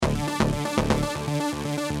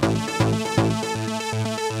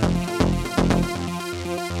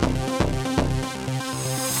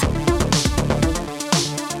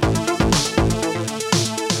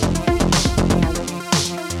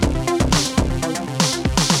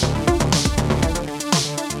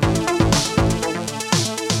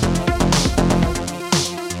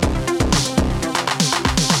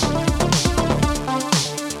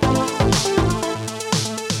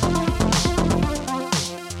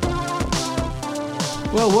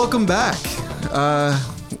Well, welcome back.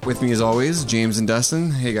 With me as always, James and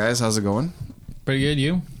Dustin. Hey guys, how's it going? Pretty good,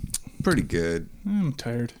 you? Pretty good. I'm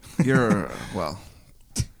tired. You're, well,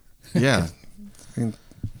 yeah.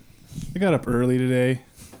 I got up early today.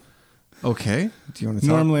 Okay. Do you want to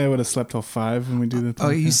talk? Normally I would have slept till 5 when we do the podcast. Oh,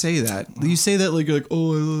 you say that. You say that like you're like,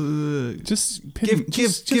 oh, Just give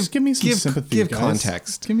me some sympathy, give guys.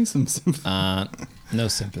 context. Give me some sympathy. No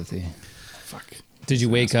sympathy. Fuck. Did you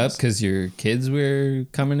wake up because your kids were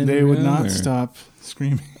coming in? They the room, would not or? stop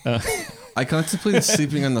screaming. I contemplated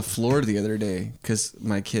sleeping on the floor the other day because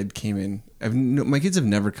my kid came in. My kids have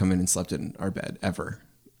never come in and slept in our bed ever.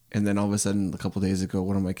 And then all of a sudden, a couple days ago,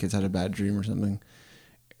 one of my kids had a bad dream or something.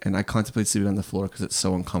 And I contemplated sleeping on the floor because it's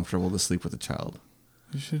so uncomfortable to sleep with a child.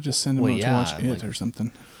 You should just send them out to watch It or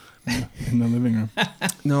something in the living room.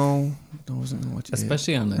 No, I wasn't going to watch it.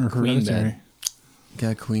 Especially on the Or queen Hereditary. bed.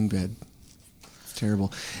 Yeah, queen bed. It's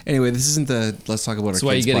terrible. Anyway, this isn't the Let's Talk About That's Our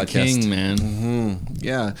why you Kids get podcast. a king, man. Mm-hmm.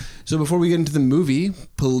 Yeah. So before we get into the movie,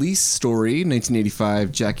 Police Story,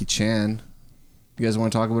 1985, Jackie Chan. You guys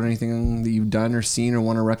want to talk about anything that you've done or seen or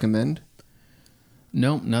want to recommend?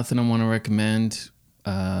 Nope, nothing I want to recommend.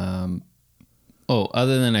 Other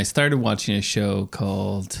than I started watching a show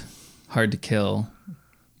called Hard to Kill.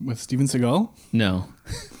 With Steven Seagal? No.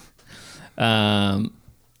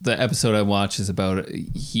 The episode I watched is about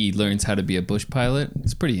he learns how to be a bush pilot.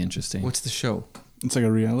 It's pretty interesting. What's the show? It's like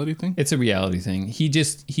a reality thing? It's a reality thing.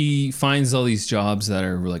 He finds all these jobs that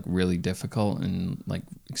are like really difficult and like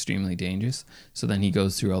extremely dangerous. So then he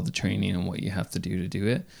goes through all the training and what you have to do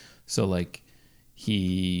it. So like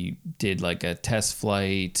he did like a test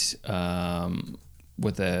flight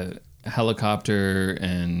with a helicopter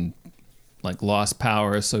and like lost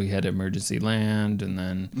power, so he had to emergency land, and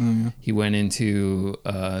then he went into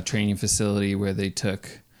a training facility where they took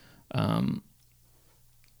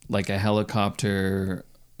like a helicopter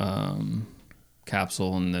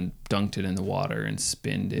capsule and then dunked it in the water and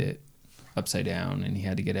spinned it upside down, and he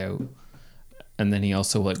had to get out. And then he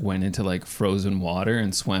also like went into like frozen water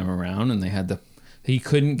and swam around, and he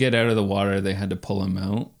couldn't get out of the water. They had to pull him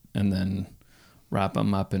out and then wrap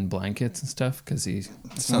him up in blankets and stuff because he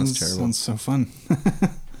Sounds terrible. Sounds so fun.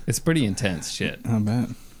 it's pretty intense shit. I bet.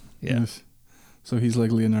 Yeah. Yes. So he's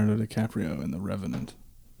like Leonardo DiCaprio in The Revenant.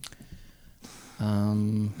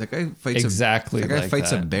 That guy fights Exactly That guy like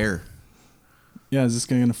fights that. a bear. Yeah, is this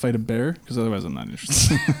guy going to fight a bear? Because otherwise I'm not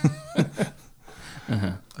interested.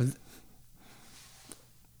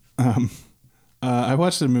 I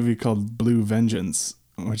watched a movie called Blue Vengeance,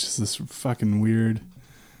 which is this fucking weird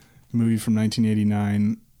movie from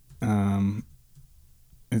 1989.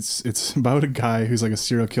 It's about a guy who's like a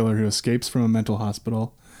serial killer who escapes from a mental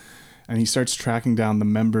hospital, and he starts tracking down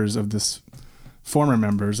the former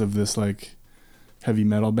members of this like heavy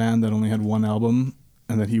metal band that only had one album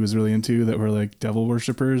and that he was really into, that were like devil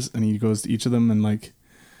worshippers, and he goes to each of them and like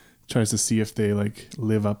tries to see if they like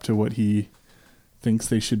live up to what he thinks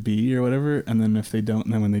they should be or whatever, and then if they don't,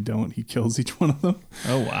 and then when they don't, he kills each one of them.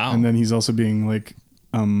 Oh wow! And then he's also being like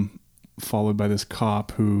followed by this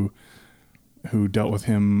cop who dealt with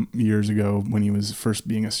him years ago when he was first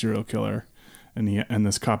being a serial killer, and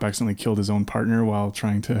this cop accidentally killed his own partner while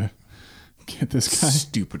trying to get this guy.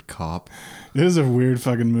 Stupid cop. It is a weird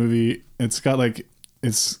fucking movie. It's got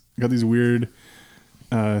these weird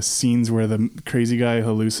scenes where the crazy guy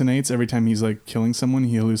hallucinates every time he's like killing someone.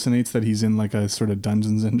 He hallucinates that he's in like a sort of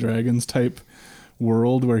Dungeons and Dragons type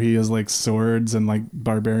world where he has like swords and like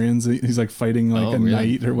barbarians. He's like fighting like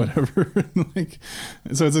knight or whatever. Like,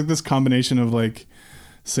 so it's like this combination of like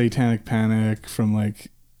satanic panic from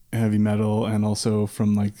like heavy metal and also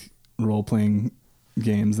from like role playing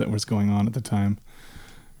games that was going on at the time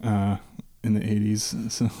in the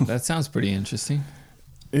 80s. So That sounds pretty interesting.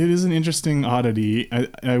 it is an interesting oddity.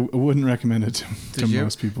 I wouldn't recommend it to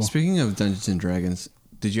most people. Speaking of Dungeons and Dragons,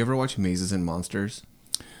 did you ever watch Mazes and Monsters?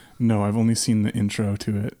 No, I've only seen the intro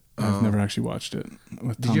to it. I've never actually watched it.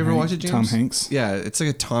 Did you ever watch it, James? Tom Hanks? Yeah, it's like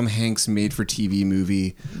a Tom Hanks made-for-TV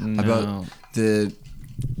movie about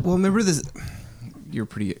remember this?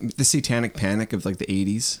 The satanic panic of like the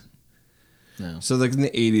 80s. No. So like in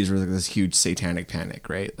the 80s was like this huge satanic panic,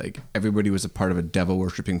 right? Like everybody was a part of a devil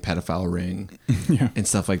worshipping pedophile ring Yeah. and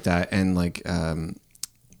stuff like that. And like So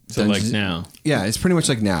like now. Yeah, it's pretty much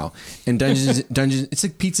like now. And Dungeons it's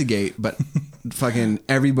like Pizzagate, but fucking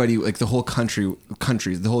everybody, like the whole countries,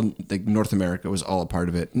 the whole like North America was all a part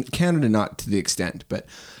of it. Canada not to the extent, but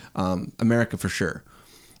America for sure.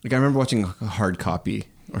 Like I remember watching a Hard Copy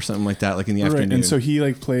or something like that, like in the afternoon. And so he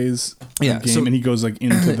like plays a game so- and he goes like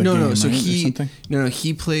into the game, so right, or he something?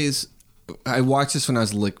 he plays. I watched this when I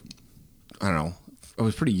was like, I don't know, I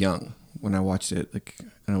was pretty young, when I watched it. Like, I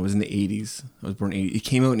don't know, it was in the 80s. I was born in 80. It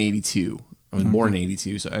came out in 82. I was born in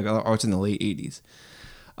 82, so I watched it in the late 80s.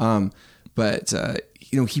 But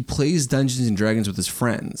he plays Dungeons and Dragons with his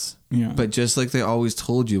friends. Yeah. But just like they always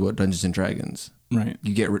told you about Dungeons and Dragons, Right.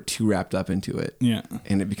 you get too wrapped up into it. Yeah.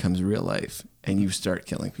 And it becomes real life, and you start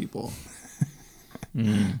killing people.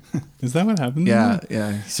 Is that what happened?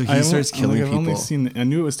 Yeah. So he starts killing I've people. only seen. I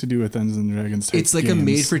knew it was to do with Dungeons and Dragons. It's like a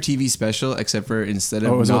made-for-TV special, except for instead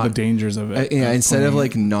of it was all not, the dangers of it. instead of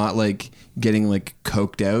playing like not like getting like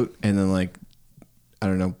coked out and then like, I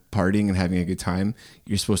don't know, partying and having a good time,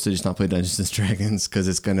 you're supposed to just not play Dungeons and Dragons because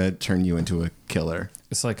it's gonna turn you into a killer.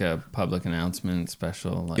 It's like a public announcement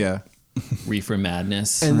special, like Yeah. Reefer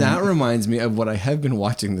Madness. And that reminds me of what I have been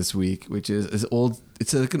watching this week, which is old.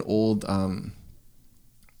 It's like an old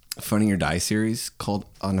Funny or Die series called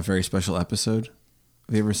On a Very Special Episode.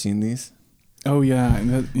 Have you ever seen these? Oh yeah,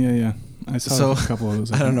 yeah. I saw a couple of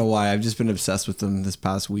those. I don't know why. I've just been obsessed with them this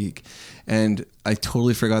past week. And I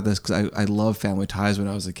totally forgot this because I loved Family Ties when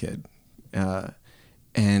I was a kid.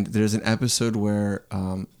 And there's an episode where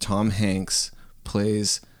Tom Hanks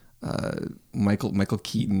plays Michael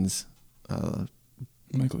Keaton's...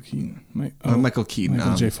 Michael Keaton. Michael Keaton.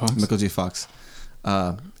 Michael J. Fox. Michael J. Fox.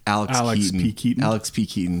 Alex P. Keaton. Alex P.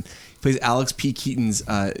 Keaton. He plays Alex P. Keaton's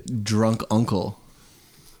drunk uncle,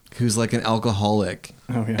 who's like an alcoholic.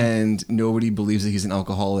 Oh, yeah. And nobody believes that he's an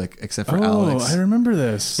alcoholic except for Oh, Alex. I remember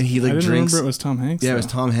this. And he like I didn't drinks. remember it was Tom Hanks. Yeah, it though. was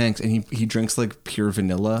Tom Hanks, and he drinks like pure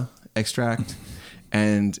vanilla extract,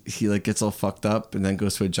 and he like gets all fucked up, and then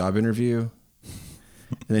goes to a job interview,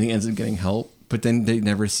 and then he ends up getting help, but then they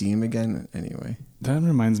never see him again. Anyway, That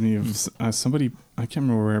reminds me of somebody. I can't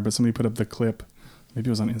remember where, but somebody put up the clip. Maybe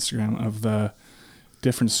it was on Instagram of the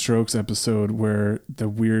Different Strokes episode where the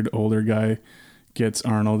weird older guy gets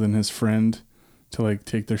Arnold and his friend to like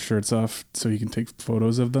take their shirts off so he can take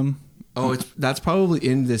photos of them. oh, that's probably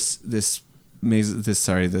in this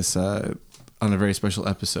on a very special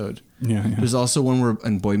episode. Yeah. There's also one where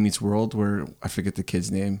in Boy Meets World where I forget the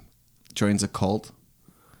kid's name, joins a cult.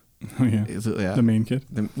 Oh yeah. Yeah. The main kid.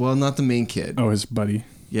 Well, not the main kid. Oh, his buddy.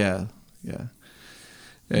 Yeah.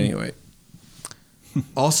 Anyway.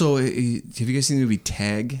 Also, have you guys seen the movie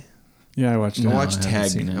Tag? Yeah, I watched it. No. I watched I haven't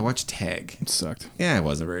seen Tag. it. I watched Tag. It sucked. Yeah, it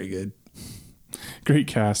wasn't very good. Great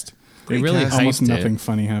cast. They really cast. Almost hyped nothing it.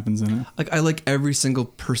 funny happens in it. Like I like every single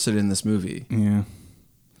person in this movie, Yeah.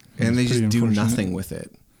 and they It's just pretty do unfortunate. nothing with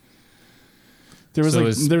it. There was So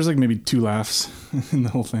like maybe 2 laughs in the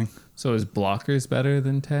whole thing. So is Blockers better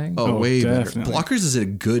than Tag? Oh, Oh, way definitely. better. Blockers is a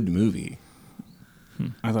good movie.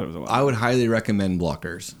 I thought it was a lot. I would highly recommend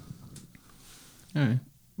Blockers, All right.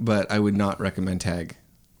 but I would not recommend Tag.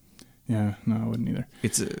 Yeah, no, I wouldn't either.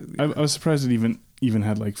 It's I was surprised it even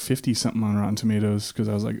had like 50 something on Rotten Tomatoes because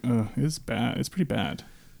I was like, oh, it's bad. It's pretty bad.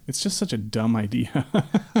 It's just such a dumb idea.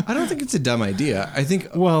 I don't think it's a dumb idea. I think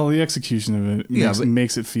Well, the execution of it Yeah, but-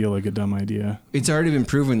 makes it feel like a dumb idea. it's already been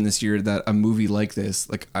proven this year that a movie like this,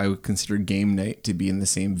 like I would consider Game Night to be in the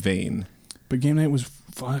same vein. But Game Night was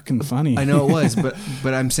fucking funny. I know it was,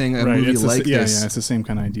 but I'm saying a movie it's like this, Yeah, it's the same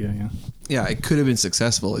kind of idea. Yeah. yeah, it could have been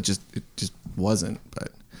successful. It just wasn't.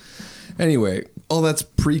 But anyway, all that's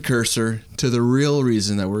precursor to the real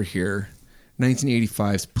reason that we're here.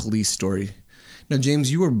 1985's Police Story. Now,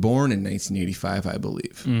 James, you were born in 1985, I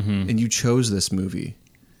believe, and you chose this movie.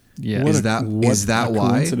 Yeah. Is that a why?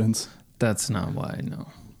 Coincidence. That's not why, no.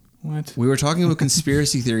 What? We were talking about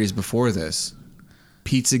conspiracy theories before this,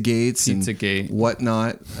 Pizzagates and Pizzagate.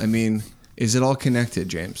 whatnot. I mean, is it all connected,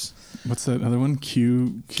 James? What's that other one?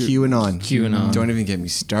 QAnon. QAnon. Don't even get me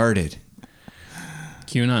started.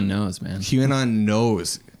 QAnon knows, man. QAnon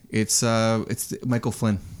knows. It's Michael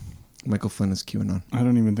Flynn. Michael Flynn is QAnon. I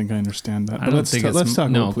don't even think I understand that. I But don't let's think let's talk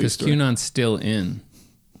no, about Police because Story. QAnon's still in.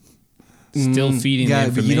 Still feeding the Yeah,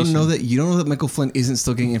 but information. you don't know that Michael Flynn isn't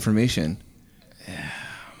still getting information.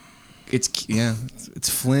 It's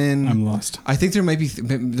Flynn. I'm lost. I think there might be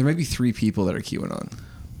 3 people that are QAnon.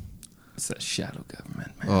 It's that shadow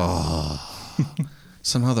government, man. Oh,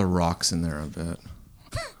 somehow the Rock's in there a bit.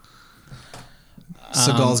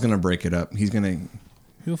 Seagal's gonna break it up. He's gonna.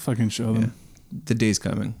 He'll fucking show them. The day's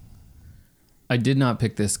coming. I did not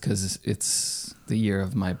pick this because it's the year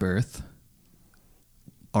of my birth.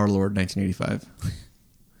 Our Lord, 1985.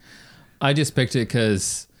 I just picked it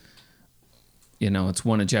because, it's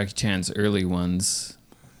one of Jackie Chan's early ones.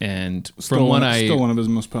 And Still one of his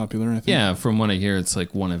most popular, I think. Yeah, from what I hear, it's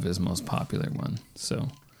like one of his most popular one. So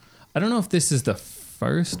I don't know if this is the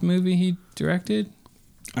first movie he directed.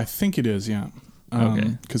 I think it is, yeah.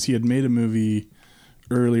 Okay. Because he had made a movie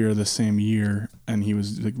earlier the same year, and he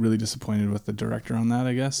was like really disappointed with the director on that,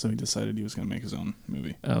 I guess. So he decided he was going to make his own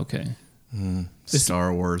movie. Okay.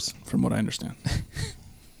 Star Wars. from what I understand.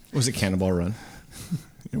 Was it Cannonball Run?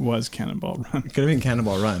 It was Cannonball Run. Could have been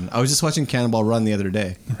Cannonball Run. I was just watching Cannonball Run the other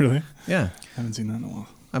day. Really? Yeah. Haven't seen that in a while.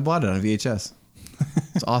 I bought it on VHS.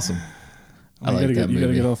 It's awesome. I like that You gotta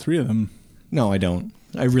movie. get all three of them. No, I don't.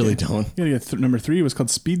 I really don't. You gotta get number 3 was called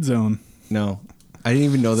Speed Zone. No. I didn't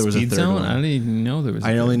even know there was Speed a third Zone? one. I didn't even know there was.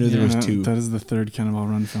 I only knew there was Yeah, 2. That is the third Cannonball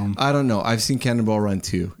Run film. I don't know. I've seen Cannonball Run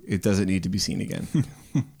 2. It doesn't need to be seen again.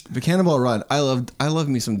 But Cannonball Run, I love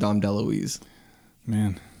me some Dom DeLuise.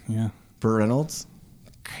 Man, yeah. Burt Reynolds,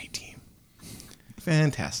 great team.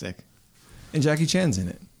 Fantastic. And Jackie Chan's in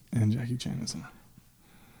it. And Jackie Chan is in it.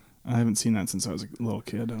 I haven't seen that since I was a little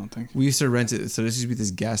kid, I don't think. We used to rent it. So this used to be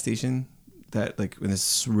this gas station that, like, in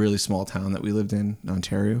this really small town that we lived in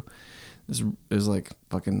Ontario. There's like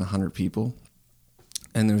fucking 100 people.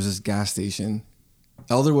 And there was this gas station.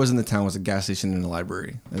 All there was in the town was a gas station and a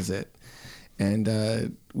library. That's it.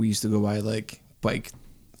 And we used to go by, like, bike,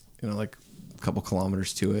 like a couple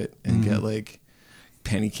kilometers to it and get, like,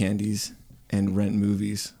 penny candies and rent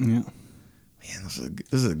movies. Yeah. Man,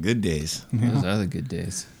 those are good days. Those are the good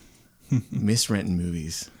days. Miss renting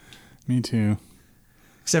movies. Me too.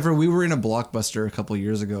 Except for we were in a Blockbuster a couple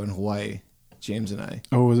years ago in Hawaii, James and I.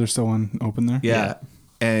 Oh, was there still one open there? Yeah.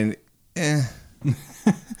 And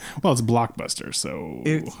Well, it's Blockbuster, so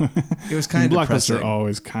it was kind of Blockbuster depressing.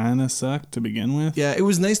 always kind of sucked to begin with. Yeah, it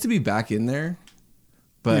was nice to be back in there.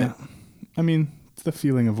 But Yeah. I mean, it's the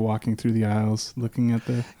feeling of walking through the aisles, looking at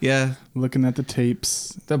the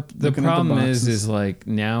tapes. The Looking at the problem boxes. is like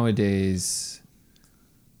nowadays,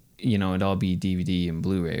 it'd all be DVD and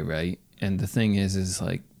Blu-ray, right? And the thing is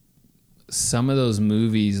like some of those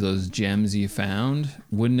movies, those gems you found,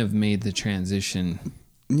 wouldn't have made the transition.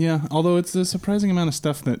 Yeah, although it's a surprising amount of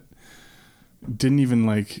stuff that didn't even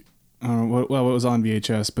like, what was on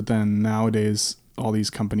VHS, but then nowadays all these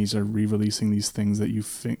companies are re-releasing these things that you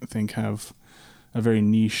think have a very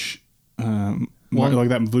niche, like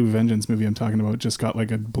that Blue Vengeance movie I'm talking about just got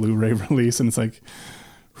like a Blu-ray release, and it's like,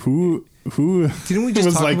 who didn't we just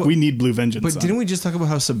was talk like, about, we need Blue Vengeance? But didn't we just talk about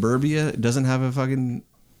how Suburbia doesn't have a fucking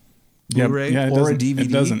Blu-ray it or a doesn't- DVD?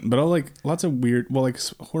 It doesn't. But all like lots of weird,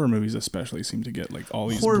 horror movies especially seem to get like all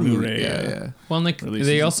these Horror movie, Blu-ray. yeah. Well, and like Releases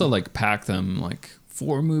they and also stuff. like pack them like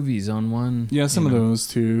 4 movies on one. Yeah, some you of know? those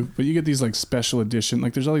too. But you get these like special edition.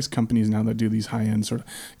 Like there's all these companies now that do these high end sort of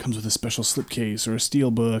comes with a special slipcase or a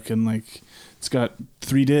steel book, and like it's got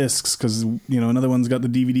 3 discs because another one's got the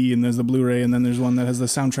DVD and there's the Blu-ray, and then there's one that has the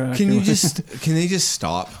soundtrack. Can they just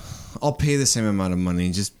stop? I'll pay the same amount of money.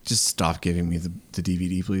 Just stop giving me the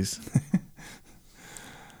DVD, please.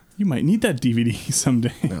 You might need that DVD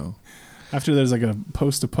someday. No. After there's like a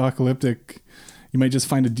post-apocalyptic, you might just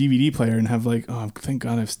find a DVD player and have like, oh, thank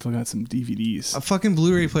God I've still got some DVDs. A fucking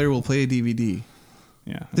Blu-ray player will play a DVD.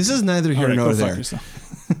 Yeah. This is neither here All right, nor go fuck there.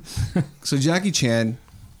 yourself. So Jackie Chan,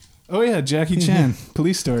 Oh yeah, Jackie Chan,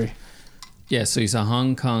 Police Story. Yeah, so he's a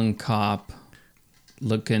Hong Kong cop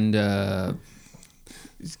looking to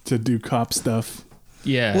To do cop stuff.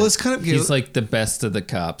 yeah. Well, it's kind of- he's like the best of the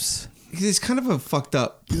cops. it's kind of a fucked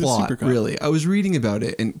up He's a plot, super cop. really. I was reading about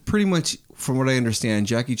it, and pretty much from what I understand,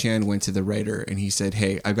 Jackie Chan went to the writer and he said,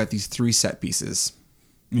 "Hey, I've got these 3 set pieces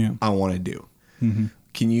Yeah. I want to do.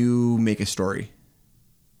 Can you make a story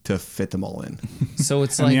to fit them all in?" So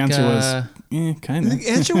it's And like the answer was, kind of. The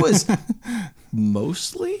answer was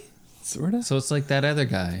mostly. Sort of. so it's like that other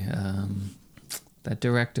guy, that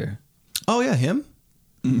director. Oh yeah, him.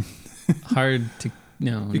 Hard to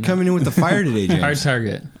no. You're coming in with the fire today, James. Hard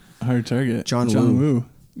target. Hard target. John Woo.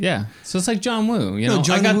 Yeah. So it's like John Woo. No,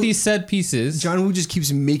 John I got Woo- these set pieces. John Woo just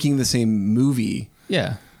keeps making the same movie.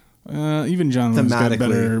 Yeah. Even John Woo's got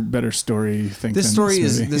Thematically. better story thinking. This story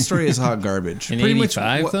movie. this story is hot garbage. In Pretty much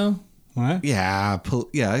 85 what- though. What? Yeah,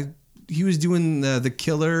 yeah. He was doing the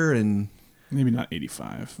Killer and Maybe not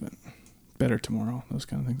 85, but Better Tomorrow. Those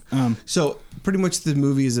kind of things. so pretty much the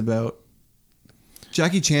movie is about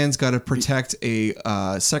Jackie Chan's got to protect a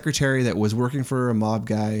secretary that was working for a mob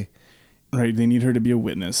guy, Right. They need her to be a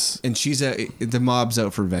witness. and the mob's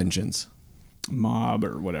out for vengeance. Mob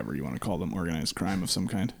or whatever you want to call them. Organized crime of some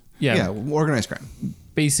kind. Yeah. Yeah, organized crime.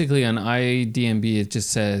 Basically on IDMB it just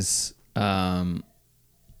says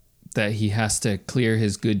that he has to clear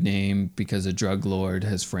his good name because a drug lord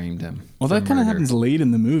has framed him. Well, for that kind of murder. happens late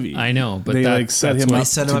in the movie. I know, but they that- like set that's him what- up They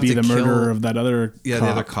set him to up be to the kill- murderer of that other Yeah, cop.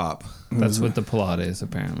 the other cop. That's what the plot is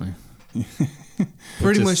apparently.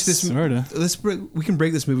 Pretty Just much this. sorta. We can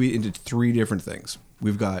break this movie into 3 different things.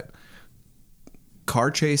 We've got car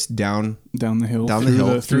chase down. Down the hill. Down the hill,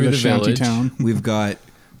 through through the the shanty village. town. We've got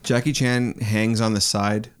Jackie Chan hangs on the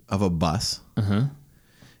side of a bus. Uh-huh.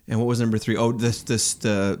 And what was number 3? Oh,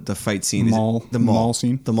 the fight scene. Mall. The mall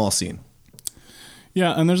scene. The mall scene.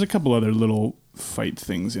 Yeah, and there's a couple other little fight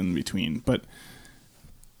things in between, but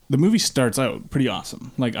the movie starts out pretty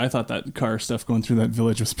awesome. Like, I thought that car stuff going through that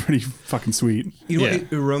village was pretty fucking sweet. You know, Yeah.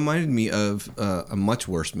 it reminded me of a much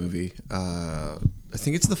worse movie. I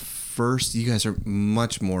think it's the first. You guys are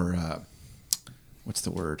much more. What's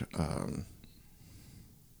the word?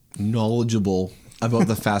 Knowledgeable about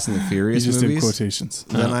the Fast and the Furious You just movies did quotations.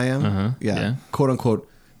 than I am. Yeah. Quote unquote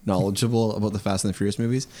knowledgeable about the Fast and the Furious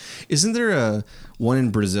movies. Isn't there a one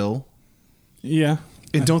in Brazil? Yeah.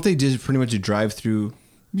 And don't they just pretty much drive through?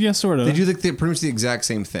 Yeah, sort of. They do pretty much the exact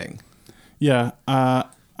same thing. Yeah, I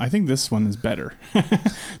think this one is better,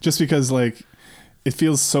 just because like it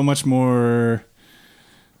feels so much more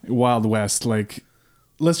Wild West. Like,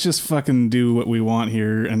 let's just fucking do what we want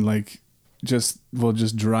here, and like we'll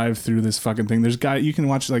just drive through this fucking thing. There's you can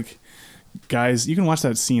watch that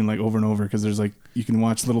scene like over and over, because there's like you can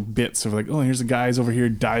watch little bits of like, oh, here's the guys over here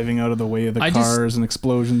diving out of the way of the cars and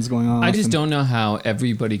explosions going on. I just don't know how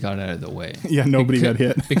everybody got out of the way. Yeah, nobody got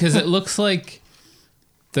hit. Because it looks like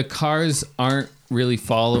the cars aren't really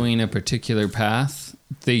following a particular path.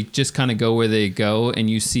 They just kind of go where they go, and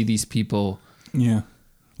you see these people Yeah,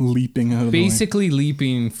 leaping out of the way. basically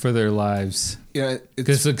leaping for their lives Yeah,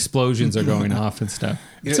 because explosions are going off and stuff.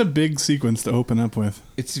 It's a big sequence to open up with.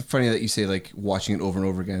 It's funny that you say like watching it over and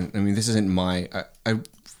over again. I mean, this isn't I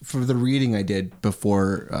for the reading I did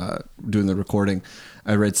before doing the recording,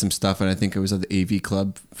 I read some stuff, and I think it was at the AV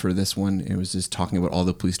Club for this one. It was just talking about all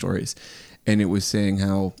the police stories, and it was saying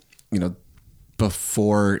how, you know,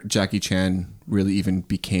 before Jackie Chan really even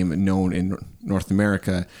became known in North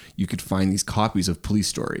America, you could find these copies of Police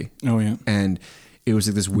Story. Oh yeah, And it was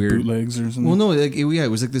like this weird bootlegs or something. Well, no, like it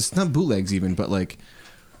was like this, not bootlegs even, but like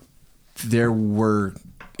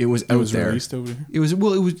it was out was there. released over here? It was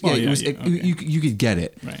Oh, it was yeah, okay. you could get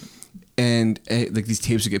it, Right. and like these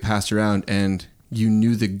tapes would get passed around, and you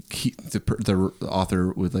knew the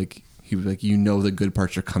author would like, he was like, you know, the good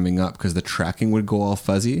parts are coming up because the tracking would go all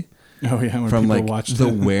fuzzy Oh yeah, when from people like watched the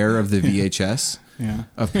it. wear of the VHS. Yeah.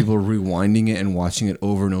 Of people rewinding it and watching it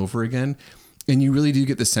over and over again. And you really do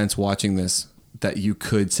get the sense watching this that you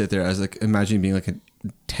could sit there as like, imagine being like a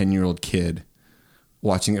 10-year-old kid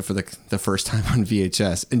watching it for the first time on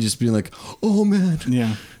VHS and just being like, oh man.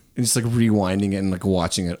 Yeah. And just like rewinding it and like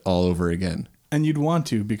watching it all over again. And you'd want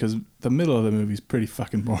to, because the middle of the movie is pretty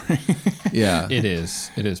fucking boring. Yeah. It is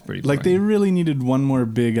pretty boring. Like, they really needed one more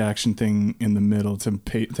big action thing in the middle to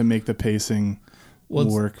make the pacing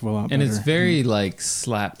work a lot better. and it's very like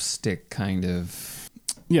slapstick kind of.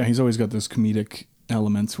 Yeah, he's always got those comedic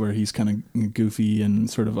elements where he's kind of goofy and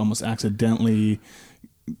sort of almost accidentally,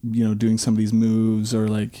 you know, doing some of these moves, or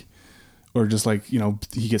just like, you know,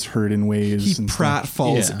 he gets hurt in ways. He and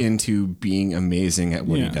falls Yeah. into being amazing at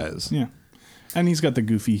what he does. Yeah. And he's got the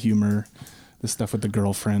goofy humor, the stuff with the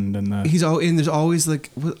girlfriend and the... And there's always like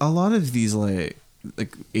a lot of these like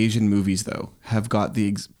Asian movies though have got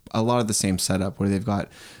a lot of the same setup where they've got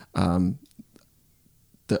the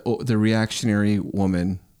reactionary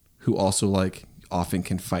woman who also like often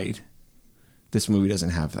can fight. This movie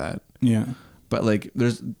doesn't have that. Yeah. But like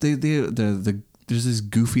there's there's this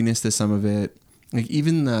goofiness to some of it. Like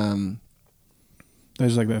even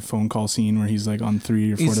There's like that phone call scene where he's like on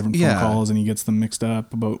 3 or 4 different phone calls, and he gets them mixed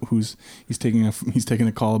up about he's taking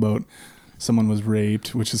a call about someone was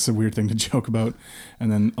raped, which is a weird thing to joke about,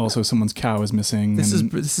 and then also someone's cow is missing. This is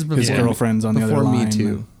his before girlfriend's on the other line. Me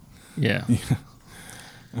Too. Yeah.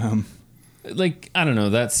 Like, I don't know,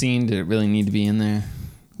 that scene, did it really need to be in there?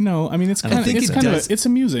 No, I mean it's kind of it's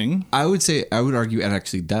amusing. I would argue it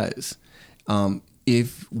actually does.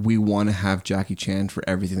 If we want to have Jackie Chan for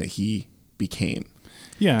everything that he became.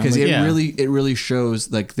 Yeah, because like, it really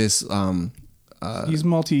shows like this. He's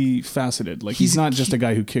multifaceted. Like he's not just a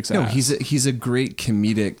guy who kicks ass. He's a great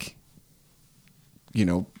comedic. You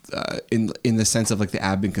know, in the sense of like the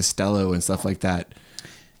Abbott and Costello and stuff like that,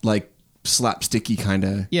 like slapsticky kind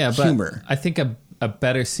of humor. But I think a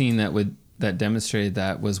better scene that demonstrated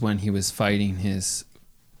that was when he was fighting his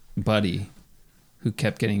buddy, who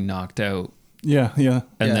kept getting knocked out. Yeah.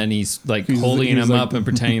 And then he's like holding him like, up and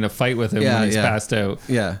pretending to fight with him when he's passed out.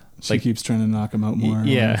 Yeah. She keeps trying to knock him out more.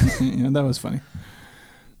 Yeah. That was funny.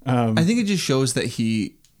 I think it just shows that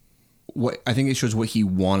it shows what he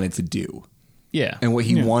wanted to do. Yeah. And what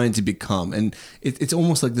he wanted to become. And it's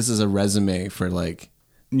almost like this is a resume for like...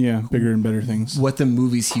 Yeah, bigger and better things. What the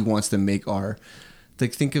movies he wants to make are...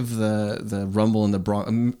 Like, think of the Rumble in the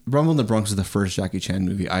Bronx. Rumble in the Bronx was the first Jackie Chan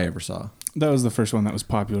movie I ever saw. That was the first one that was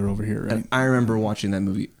popular over here, right? And I remember watching that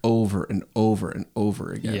movie over and over and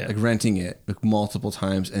over again, Yeah. like renting it like multiple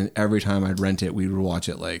times, and every time I'd rent it, we would watch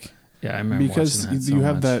it like. Yeah, I remember Because watching that so you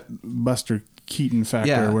have much. that Buster Keaton factor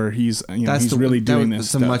Yeah. where he's That's he's really doing this.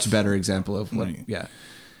 It's a stuff. much better example of what. Right. Yeah,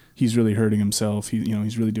 He's really hurting himself.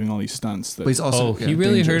 He's really doing all these stunts. That, but he's also he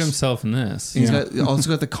really hurt dangerous. himself in this. He's Yeah. got also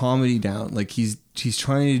got the comedy down. Like he's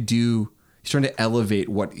trying to elevate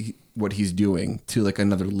what he's doing to like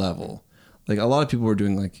another level. Like a lot of people were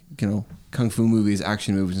doing like kung fu movies,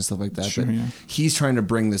 action movies, and stuff like that. Sure, but yeah. he's trying to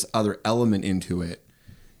bring this other element into it,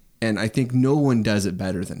 and I think no one does it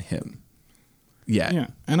better than him. Yeah,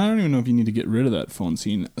 and I don't even know if you need to get rid of that phone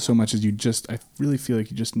scene so much as I really feel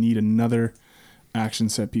like you just need another action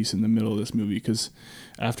set piece in the middle of this movie, because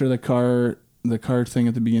after the car thing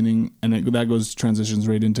at the beginning, and that transitions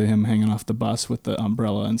right into him hanging off the bus with the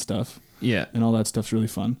umbrella and stuff, Yeah, and all that stuff's really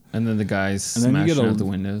fun. and then the guys And then you smashing get out the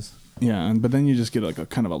windows. Yeah, but then you just get like a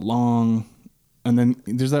kind of a long, and then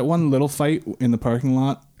there's that one little fight in the parking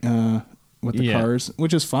lot with the cars,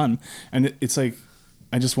 which is fun, and it's like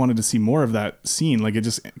I just wanted to see more of that scene. Like it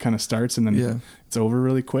just kind of starts and then it's over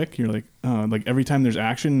really quick. You're like, oh, like every time there's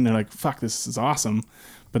action, they're like, fuck, this is awesome.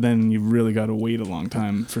 But then you really got to wait a long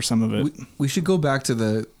time for some of it. We should go back to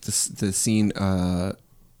the scene on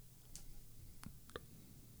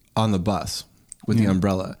the bus with the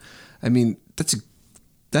umbrella. I mean, that's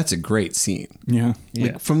a great scene. Yeah.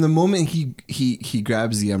 Like, from the moment he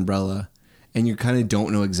grabs the umbrella, and you kind of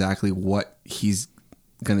don't know exactly what he's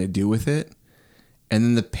gonna do with it, and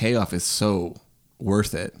then the payoff is so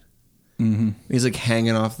worth it. Mm-hmm. He's like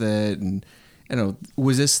hanging off that, and I don't know,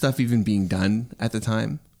 was this stuff even being done at the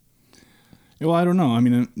time? Well, I don't know. I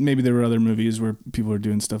mean, maybe there were other movies where people were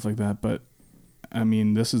doing stuff like that, but I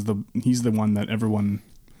mean, he's the one that everyone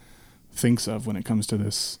thinks of when it comes to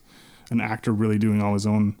this, an actor really doing all his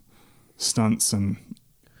own stunts and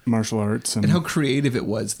martial arts, And how creative it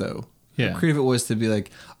was, though. Yeah. How creative it was to be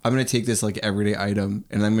like, I'm going to take this like everyday item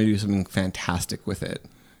and I'm going to do something fantastic with it.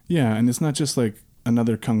 Yeah, and it's not just like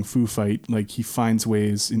another kung fu fight. Like he finds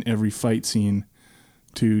ways in every fight scene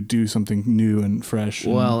to do something new and fresh.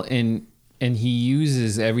 Well, and he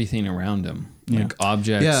uses everything around him, like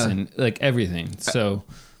objects and like everything. So,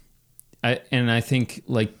 I think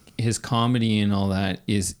like his comedy and all that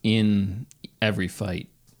is in every fight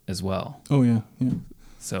as well. Oh yeah.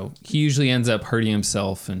 So he usually ends up hurting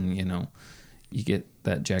himself, and you get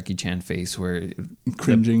that Jackie Chan face where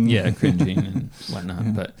Cringing. Cringing and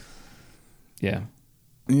whatnot. But yeah,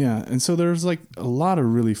 and so there's like a lot of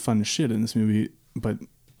really fun shit in this movie, but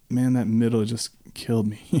man, that middle just killed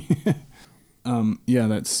me.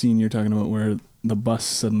 That scene you're talking about where the bus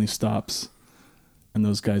suddenly stops and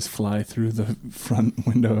those guys fly through the front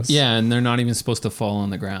windows. yeah, and they're not even supposed to fall on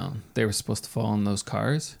the ground. They were supposed to fall on those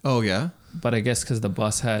cars. Oh, yeah? But I guess because the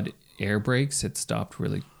bus had air brakes, it stopped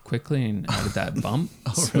really quickly and added that bump.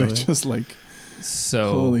 So they're just like,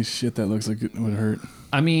 So holy shit, that looks like it would hurt.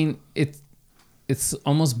 I mean, it's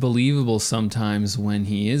almost believable sometimes when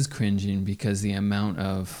he is cringing, because the amount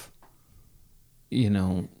of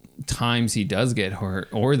times he does get hurt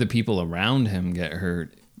or the people around him get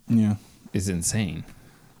hurt is insane.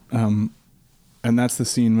 And that's the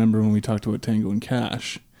scene, remember when we talked about Tango and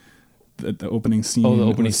Cash? The opening scene. Oh, the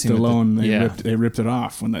opening with scene with Stallone. They ripped it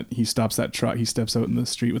off when he stops that truck. He steps out in the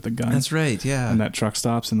street with the gun. That's right, yeah. And that truck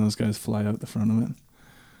stops and those guys fly out the front of it.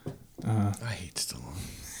 I hate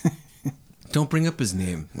Stallone. Don't bring up his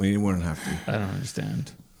name when you wouldn't have to. I don't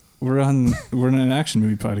understand. We're in an action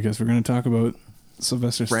movie podcast. We're going to talk about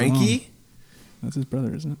Sylvester Frankie? Stallone. That's his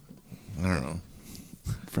brother, isn't it? I don't know.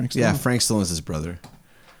 Frank Stallone. Yeah, Frank Stallone's his brother.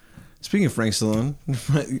 Speaking of Frank Stallone,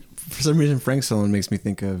 for some reason Frank Stallone makes me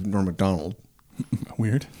think of Norm Macdonald.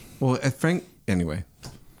 Weird. Well, anyway.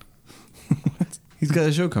 He's got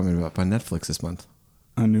a show coming up on Netflix this month.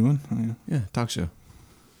 A new one? Oh, yeah. Yeah, talk show.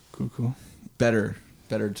 Cool. Better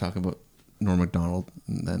to talk about Norm Macdonald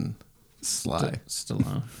than Sly.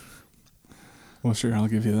 Stallone. Well, sure, I'll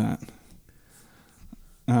give you that.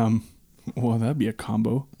 Well, that'd be a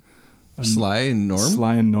combo. Sly and Norm?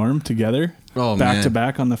 Sly and Norm together. Oh, back man. to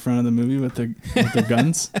back on the front of the movie with the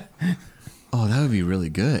guns. Oh, that would be really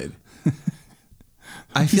good.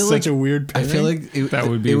 I feel Such like a weird pairing. I feel like That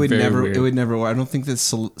would be it would very never weird. it would never. I don't think that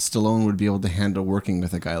Stallone would be able to handle working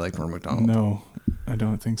with a guy like Norm Macdonald. No, I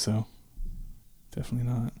don't think so. Definitely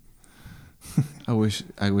not. I wish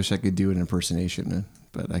I could do an impersonation,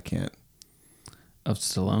 but I can't. Of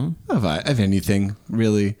Stallone? Of anything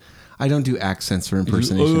really. I don't do accents for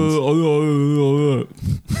impersonations.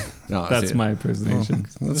 No, That's my impersonation.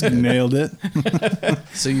 Nailed it.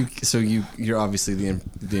 So you're obviously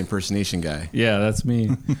the impersonation guy. Yeah, that's me.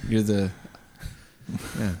 You're the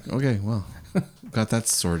Yeah. Okay. Well, got that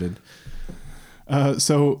sorted.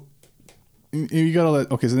 So you got all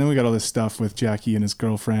that. Okay, so then we got all this stuff with Jackie and his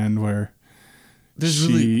girlfriend where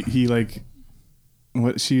he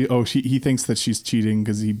thinks that she's cheating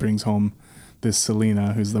because he brings home this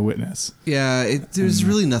Selena who's the witness. Yeah. There's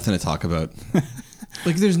really nothing to talk about.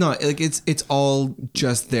 Like there's not like it's all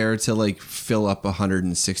just there to like fill up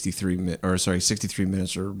 63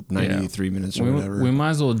 minutes or 93 minutes or whatever. We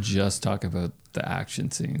might as well just talk about the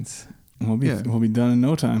action scenes. We'll be done in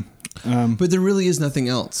no time. But there really is nothing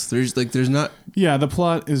else. There's not. Yeah, the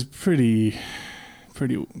plot is pretty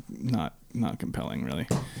not compelling really.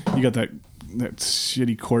 You got that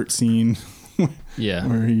shitty court scene Yeah.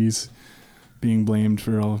 where he's being blamed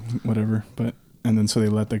for all whatever, and then so they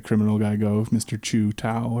let the criminal guy go, Mr. Chu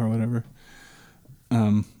Tao or whatever.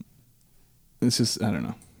 It's just, I don't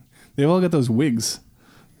know. They've all got those wigs,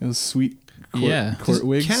 those sweet court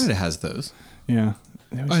wigs. Canada has those. Yeah.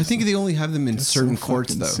 I think they only have them in certain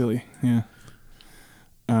courts though. Silly. Yeah.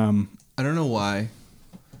 I don't know why.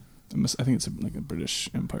 I think it's like a British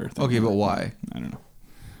Empire thing. Okay, but why? I don't know.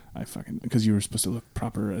 Because you were supposed to look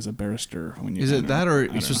proper as a barrister when you. Is it that, or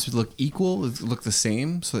you're supposed to look equal, look the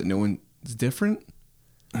same, so that no one's different?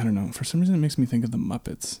 I don't know. For some reason, it makes me think of the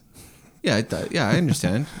Muppets. Yeah, I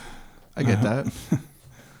understand. I get that.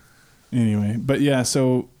 Anyway, but yeah.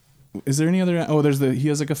 So, is there any other? Oh, he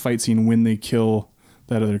has like a fight scene when they kill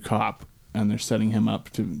that other cop, and they're setting him up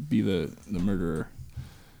to be the murderer.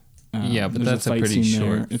 Yeah, but there's that's a pretty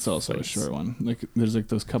short. There. It's also a short one. Like there's like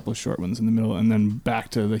those couple of short ones in the middle, and then back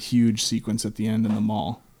to the huge sequence at the end in the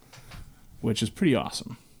mall, which is pretty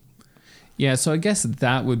awesome. Yeah, so I guess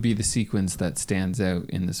that would be the sequence that stands out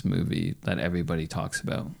in this movie that everybody talks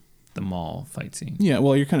about, the mall fight scene. Yeah,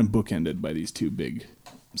 well, you're kind of bookended by these two big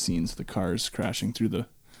scenes, the cars crashing through the...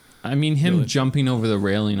 I mean, him village. jumping over the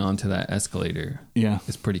railing onto that escalator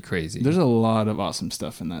is pretty crazy. There's a lot of awesome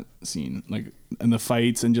stuff in that scene, like, and the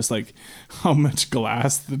fights and just like how much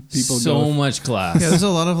glass the people So much glass. Yeah, there's a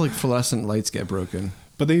lot of like fluorescent lights get broken.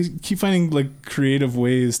 But they keep finding like creative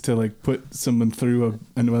ways to like put someone through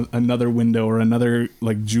another window or another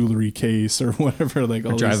like jewelry case or whatever. Like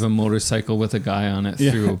or drive a motorcycle with a guy on it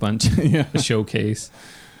through a bunch of a showcase.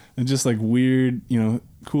 And just like weird,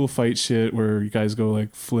 cool fight shit where you guys go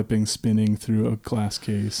like flipping, spinning through a glass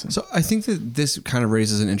case. So I think that this kind of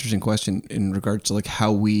raises an interesting question in regards to like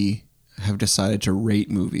how we have decided to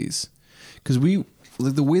rate movies. Because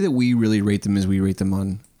the way that we really rate them is we rate them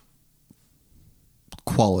on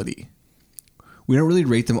quality. We don't really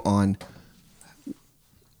rate them on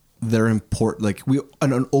their on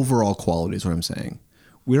overall quality is what I'm saying.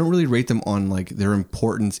 We don't really rate them on like their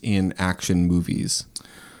importance in action movies.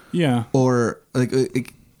 Yeah. Or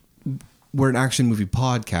like we're an action movie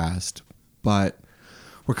podcast, but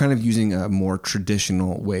we're kind of using a more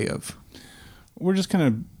traditional way of. We're just kind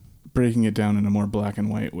of breaking it down in a more black and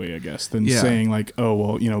white way, I guess, than saying like, oh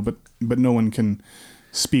well, but no one can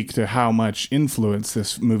speak to how much influence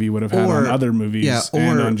this movie would have had on other movies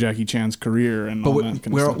and on Jackie Chan's career and all that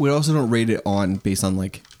kind of stuff. We also don't rate it based on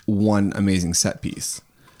like one amazing set piece.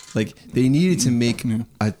 Like they needed to make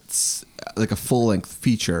a full length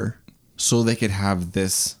feature so they could have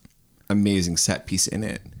this amazing set piece in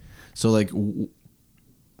it. So like,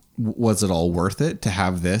 was it all worth it to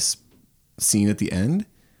have this scene at the end?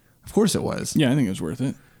 Of course it was. Yeah, I think it was worth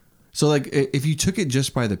it. So like, if you took it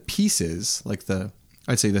just by the pieces, like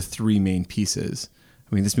I'd say the three main pieces.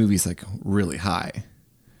 I mean, this movie's like really high,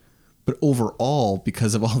 but overall,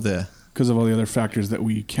 because of all the other factors that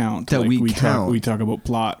we count, we talk about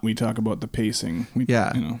plot, we talk about the pacing,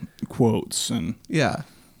 quotes and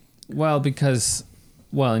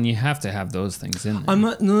and you have to have those things in there. I'm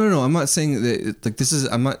not saying that like this is.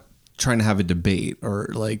 I'm not trying to have a debate or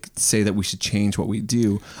like say that we should change what we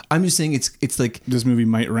do. I'm just saying it's like this movie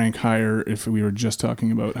might rank higher if we were just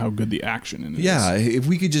talking about how good the action in it is. Yeah, if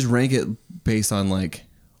we could just rank it based on like,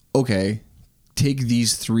 okay, take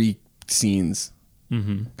these three scenes.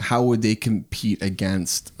 Mm-hmm. How would they compete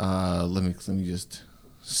against? Let me just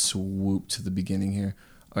swoop to the beginning here.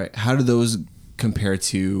 All right, how do those compare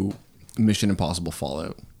to Mission Impossible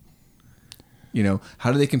Fallout?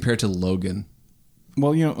 How do they compare to Logan?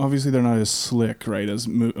 Well, obviously they're not as slick, right, as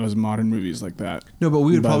modern movies like that. No, but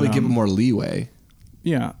we would probably give them more leeway.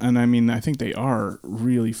 Yeah, and I mean, I think they are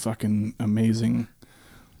really fucking amazing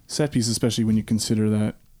set pieces, especially when you consider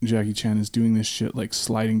that Jackie Chan is doing this shit like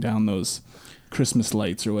sliding down those Christmas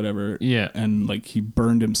lights or whatever. Yeah. And like he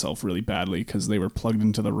burned himself really badly because they were plugged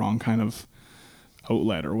into the wrong kind of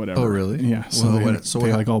outlet or whatever. Oh, really? Yeah. So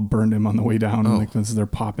they like all burned him on the way down. And like they're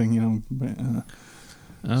popping,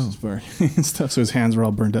 Oh, and stuff. So his hands were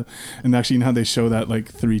all burnt up. And actually, you know how they show that like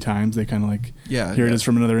 3 times? They kind of like, Yeah, here it yeah. is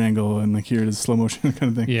from another angle, and like here it is slow motion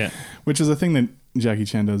kind of thing. yeah. Which is a thing that Jackie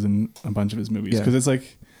Chan does in a bunch of his movies, Yeah. because it's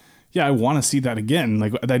like, yeah, I want to see that again.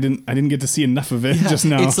 Like I didn't get to see enough of it Yeah, just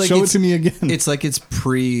now. it's like Show it it's- to me again. It's like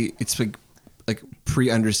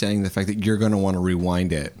pre-understanding the fact that you're going to want to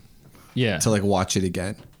rewind it Yeah. to like watch it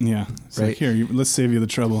again. Yeah, it's Right. like here, let's save you the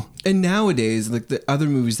trouble. And nowadays, like the other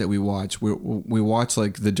movies that we watch, we watch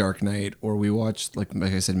like The Dark Knight, or we watch like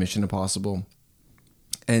I said, Mission Impossible,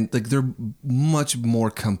 and like they're much more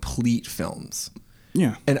complete films.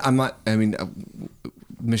 Yeah, And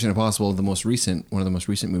Mission Impossible, one of the most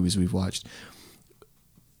recent movies we've watched.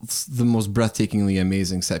 It's the most breathtakingly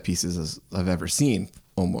amazing set pieces I've ever seen,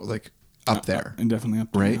 almost like up there, and definitely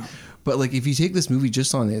up there. right? now. But like if you take this movie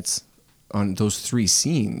just on those 3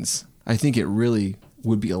 scenes, I think it really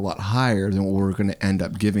would be a lot higher than what we're going to end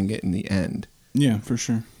up giving it in the end. Yeah, for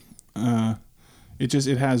sure.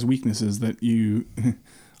 It has weaknesses that you,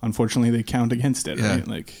 unfortunately, they count against it, Yeah. right?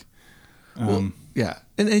 Like, Yeah,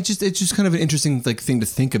 and it's just kind of an interesting like thing to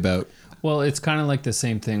think about. Well, it's kind of like the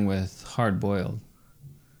same thing with Hard Boiled.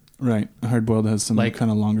 right. Hard Boiled has some Like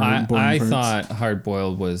kind of longer, I boring parts. thought Hard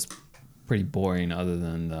Boiled was pretty boring, other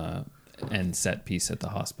than the end set piece at the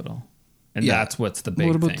hospital, and Yeah. that's what's the big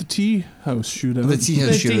What about thing. the tea house shootout? The tea house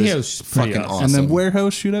The shootout tea is house is pretty fucking awesome. awesome. and then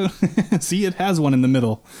warehouse shootout. See, it has one in the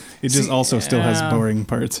middle. It just See, also still has yeah. boring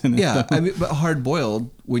parts in it. Yeah, I mean, but Hard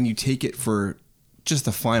Boiled, when you take it for just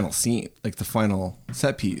the final scene, like the final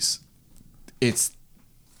set piece, it's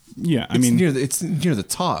Yeah, I mean, it's near the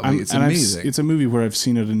top. I'm- It's and amazing. it's a movie where I've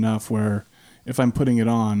seen it enough where if I'm putting it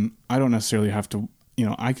on, I don't necessarily have to.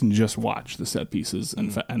 I can just watch the set pieces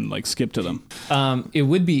and like skip to them. It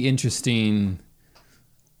would be interesting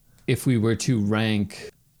if we were to rank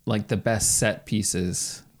like the best set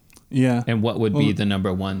pieces Yeah, and what would be Well, the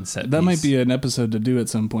number one set that piece. might be an episode to do at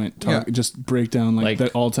some point. Yeah. Just break down like the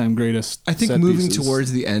all-time greatest. I think set moving pieces.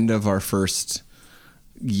 towards the end of our first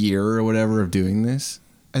year or whatever of doing this,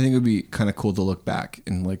 I think it would be kind of cool to look back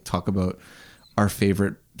and like talk about our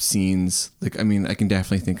favorite scenes. Like, I mean, I can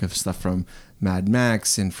definitely think of stuff from Mad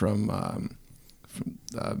Max and from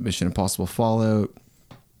Mission Impossible Fallout,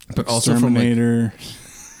 but also from like, Terminator,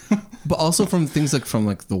 but also from things like from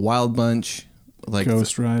like the Wild Bunch, like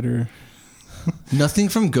Ghost Rider. nothing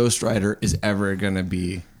from Ghost Rider is ever gonna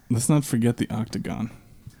be. Let's not forget the Octagon.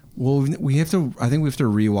 Well, we have to. I think we have to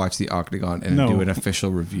rewatch the Octagon and No. do an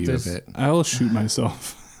official review There's- of it. I'll shoot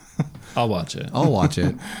myself. I'll watch it. I'll watch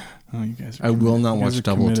it. Oh, you guys! Are I will committed. not You guys watch are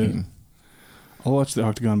Double committed. Team. I'll watch the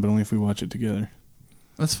Octagon, but only if we watch it together.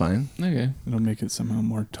 That's fine. Okay. It'll make it somehow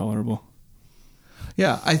more tolerable.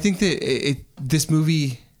 Yeah, I think that this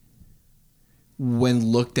movie, when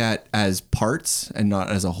looked at as parts and not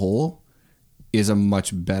as a whole, is a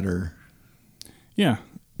much better. Yeah,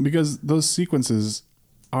 because those sequences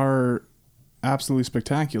are absolutely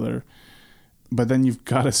spectacular, but then you've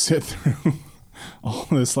got to sit through all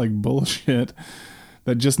this like bullshit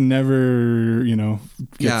that just never, gets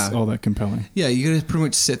Yeah. all that compelling. Yeah, you gotta pretty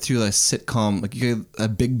much sit through a sitcom, like you get a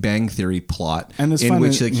Big Bang Theory plot, And it's in fun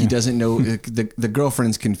which that- like he yeah. doesn't know like, the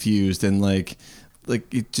girlfriend's confused and like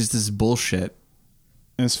it just this bullshit.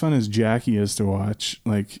 As fun as Jackie is to watch,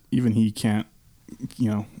 like even he can't,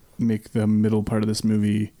 make the middle part of this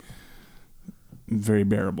movie very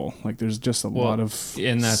bearable. Like there's just a lot of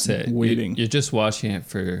and that's it. waiting. You're just watching it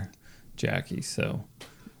for Jackie, so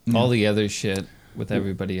all the other shit with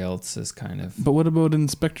everybody else is kind of. But what about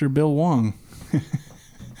Inspector Bill Wong?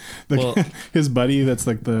 Well- His buddy that's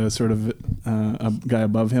like the sort of a guy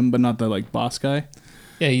above him, but not the like boss guy.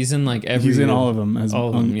 Yeah, he's in like every. He's in all of them as, all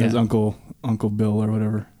of them, as yeah. Uncle Bill or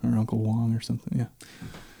whatever, or Uncle Wong or something. Yeah,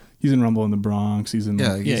 he's in Rumble in the Bronx. He's in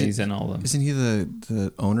Yeah, Yeah, he's in all of them. Isn't he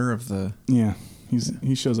the owner of the? yeah.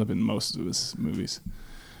 He shows up in most of his movies,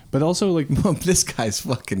 but also like This guy's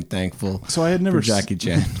fucking thankful. so I had never for Jackie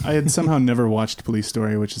Chan. I had somehow never watched Police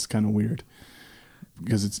Story, which is kind of weird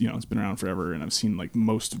because it's it's been around forever, and I've seen like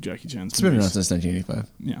most of Jackie Chan's. It's been around movies. since 1985.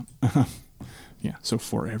 Yeah. Yeah, so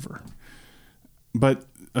forever. But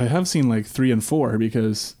I have seen like 3 and 4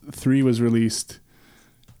 because 3 was released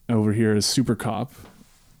over here as Super Cop,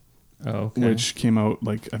 Oh, okay. which came out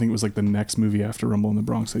like I think it was like the next movie after Rumble in the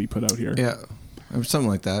Bronx that he put out here. Yeah, or something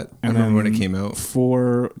like that. I And remember when then it came out.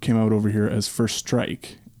 4 came out over here as First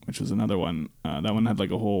Strike, which was another one. That one had like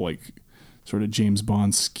a whole like sort of James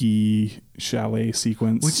Bond ski chalet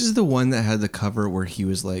sequence. Which is the one that had the cover where he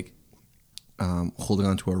was like holding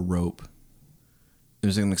onto a rope.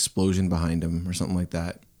 There's like an explosion behind him or something like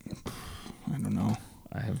that. I don't know.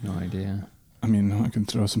 I have no idea. I mean, I can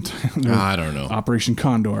throw some. I don't know. Operation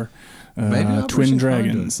Condor, Maybe Twin Operation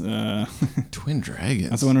Dragons. Twin Dragons.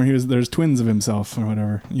 That's the one where there's twins of himself or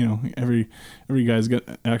whatever. You know, every guy's got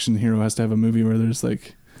action hero has to have a movie where there's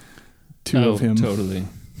like two of him. Totally.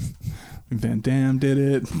 Van Damme did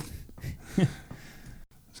it. I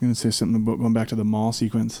was gonna say something about going back to the mall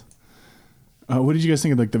sequence. What did you guys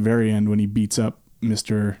think of like the very end when he beats up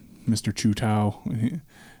Mr. Chu Tao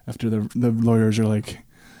after the lawyers are like,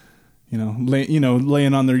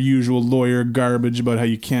 laying on their usual lawyer garbage about how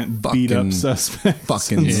you can't beat up suspects.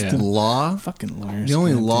 Fucking law. Fucking lawyers. The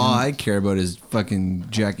only law I care about is fucking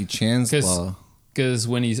Jackie Chan's law. Because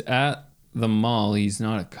when he's at the mall, he's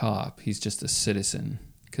not a cop. He's just a citizen.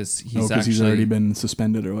 Because he's already been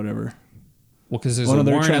suspended or whatever. Well, because there's a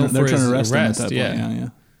warrant out for his arrest. Him at that point. Yeah.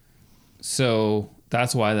 So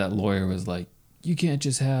that's why that lawyer was like, you can't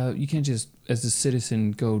just as a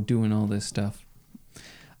citizen go doing all this stuff.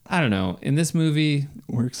 I don't know. In this movie,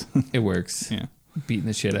 it works. Yeah, beating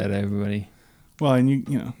the shit out of everybody. Well, and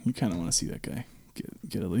you kind of want to see that guy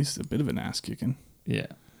get at least a bit of an ass kicking. Yeah.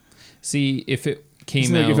 See, if it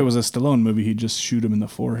came out, like if it was a Stallone movie, he'd just shoot him in the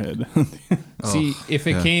forehead. See, if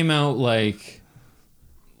it came out like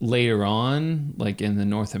later on, like in the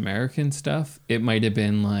North American stuff, it might have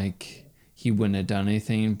been like he wouldn't have done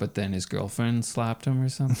anything, but then his girlfriend slapped him or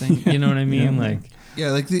something. You know what I mean? Yeah.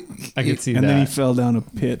 Like, I could see that. And then he fell down a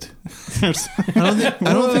pit. I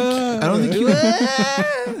don't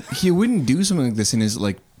think he wouldn't do something like this in his,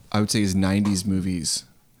 like, I would say his 90s movies,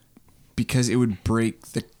 because it would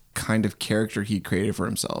break the kind of character he created for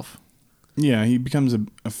himself. Yeah, he becomes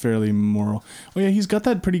a fairly moral. Oh yeah, he's got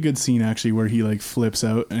that pretty good scene actually where he like flips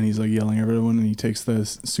out and he's like yelling at everyone and he takes the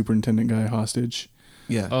superintendent guy hostage.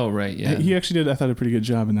 Yeah. Oh right, yeah. He actually did, I thought, a pretty good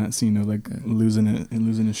job in that scene of like losing it and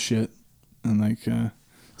losing his shit and like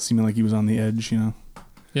seeming like he was on the edge,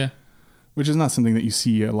 Yeah. Which is not something that you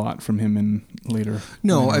see a lot from him in later.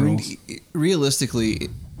 No, later I mean, roles. realistically,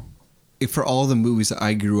 for all the movies that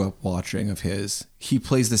I grew up watching of his, he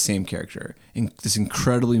plays the same character in this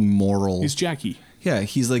incredibly moral. He's Jackie. Yeah,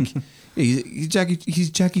 he's like he's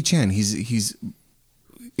Jackie Chan. He's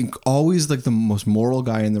always like the most moral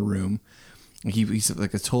guy in the room. He's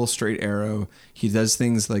like a total straight arrow. He does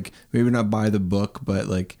things like maybe not by the book, but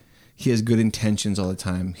like he has good intentions all the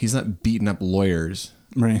time. He's not beating up lawyers.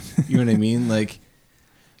 Right. You know what I mean? Like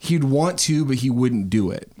he'd want to, but he wouldn't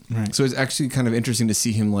do it. Right. So it's actually kind of interesting to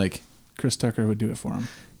see him like Chris Tucker would do it for him.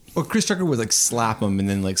 Or Chris Tucker would like slap him and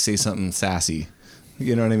then like say something sassy.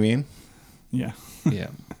 You know what I mean? Yeah. Yeah.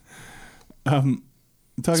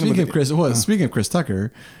 Speaking of Chris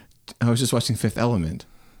Tucker, I was just watching Fifth Element.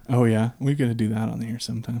 Oh yeah, we got to do that on the air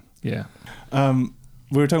sometime. Yeah.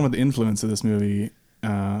 We were talking about the influence of this movie,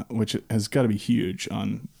 which has got to be huge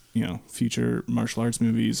on future martial arts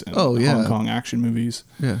movies and Hong Kong action movies.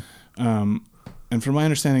 Yeah. And from my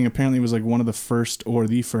understanding, apparently it was like one of the first or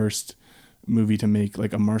the first movie to make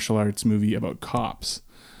like a martial arts movie about cops.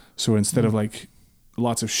 So instead of like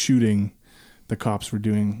lots of shooting, the cops were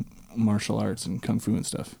doing martial arts and kung fu and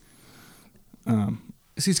stuff.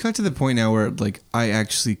 See, it's got to the point now where like I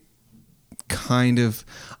actually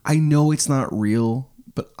I know it's not real,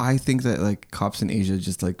 but I think that like cops in Asia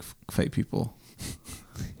just like fight people.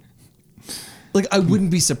 Like I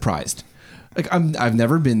wouldn't be surprised. Like I've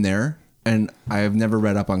never been there and I have never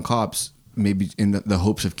read up on cops, maybe in the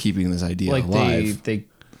hopes of keeping this idea like alive.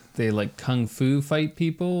 They like kung fu fight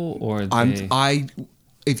people, or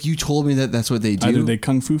if you told me that that's what they do, either they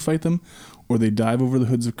kung fu fight them, or they dive over the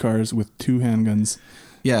hoods of cars with 2 handguns.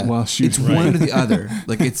 Yeah, while shooting. It's one or the other.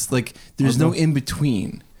 Like it's like there's no in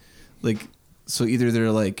between. Like so, either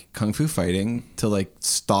they're like kung fu fighting to like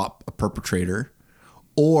stop a perpetrator,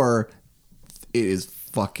 or it is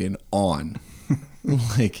fucking on.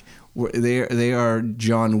 Like they are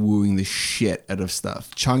John Wooing the shit out of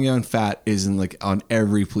stuff. Chong Yun Fat is in like on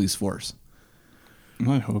every police force.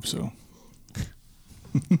 I hope so.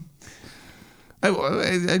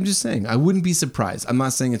 I'm just saying I wouldn't be surprised. I'm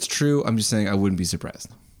not saying it's true. I'm just saying I wouldn't be surprised.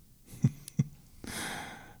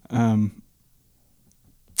 This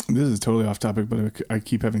is totally off topic, but I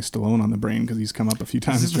keep having Stallone on the brain because he's come up a few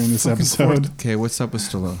times during this episode. Okay, what's up with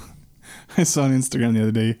Stallone? I saw on Instagram the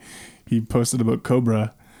other day, he posted about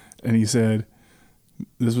Cobra, and he said,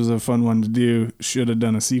 "This was a fun one to do. Should have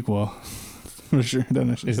done a sequel." For sure,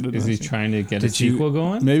 is he trying to get a sequel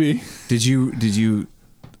going? Maybe. Did you?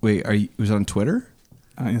 Wait, it was on Twitter?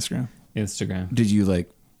 Instagram. Did you like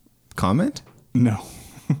comment? No.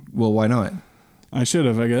 Well, why not? I should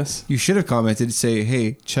have, I guess. You should have commented, say,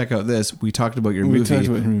 "Hey, check out this. We talked about your We movie." talked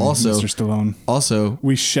about your movie, Also, Mr. Stallone. Also,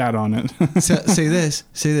 we shat on it. say this.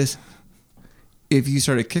 If you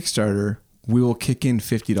start a Kickstarter, we will kick in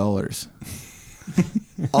 $50.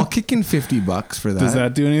 I'll kick in $50 for that. Does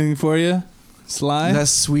that do anything for you, Sly?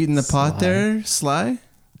 That's sweet in the pot Sly. there, Sly.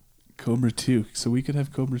 Cobra 2. So we could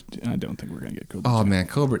have Cobra 2. I don't think we're gonna get Cobra. Oh 2. man,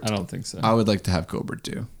 Cobra. I don't think so. I would like to have Cobra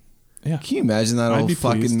too. Yeah. Can you imagine that I'd old be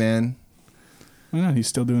fucking pleased. man? Why not? He's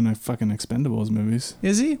still doing the fucking Expendables movies.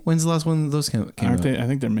 Is he? When's the last one of those came Aren't out? they? I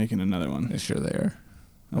think they're making another one. Yeah, sure they are.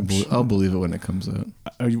 I'm sure. I'll believe it when it comes out.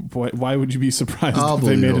 Why would you be surprised I'll if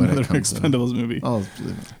they believe made it when it another comes out. Expendables movie? I'll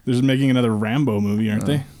believe it. They're just making another Rambo movie, aren't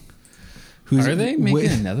they? Who's, Are they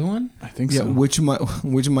making another one? I think Yeah, so.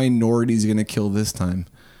 which minority is gonna kill this time?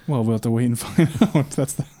 Well, we'll have to wait and find out.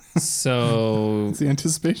 That's So the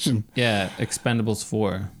anticipation. yeah, Expendables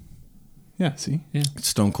 4. Yeah. See,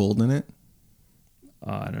 Stone Cold in it?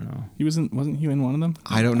 I don't know. wasn't he in one of them?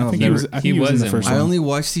 I don't know. I I've think never- he was. I think he he was in was the in first one. I one. only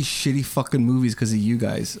watch these shitty fucking movies because of you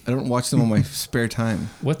guys. I don't watch them on my spare time.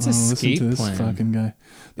 What's Listen Escape to this Plan? fucking guy. Yeah,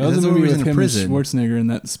 That was that's a when movie he was with in him prison. and Schwarzenegger in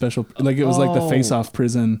that special. Like it was like the Oh. face-off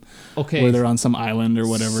prison Okay, where they're on some island or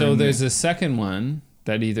whatever. so and there's a second one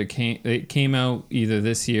that either came out either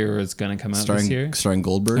this year or it's going to come out this year. Starring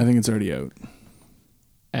Goldberg. I think it's already out.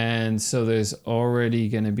 And so there's already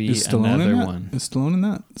going to be Is Stallone another in that? one. Is Stallone in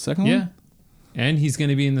that second one? Yeah. And he's going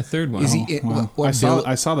to be in the third one. Is he- Oh, It- wow. what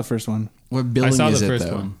I saw the first one. what I billing saw the is it first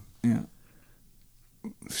though? one. Yeah.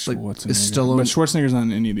 Like, Schwarzenegger. is Stallone- But Schwarzenegger's not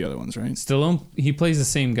in any of the other ones, right? Stallone, he plays the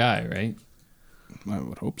same guy, right? I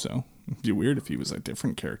would hope so. It'd be weird if he was a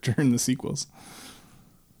different character in the sequels.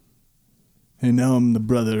 Hey, now I'm the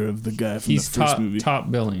brother of the guy from He's the first top movie.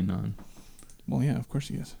 top billing on. Well, yeah, of course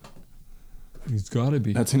he is. He's got to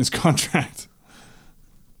be. That's in his contract.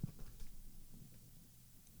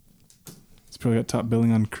 He's probably got top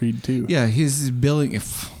billing on Creed too. Yeah, his billing.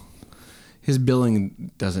 If his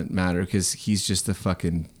billing doesn't matter because he's just a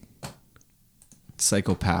fucking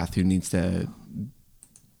psychopath who needs to.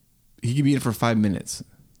 He could be in it for 5 minutes.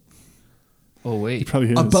 Oh, He wait.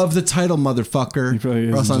 probably is. Above the title, motherfucker. He probably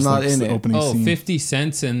is. Or else I'm just not like in the it. opening Oh, scene. 50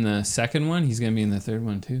 cents in the second one. He's going to be in the third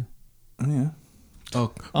one, too. Oh, yeah.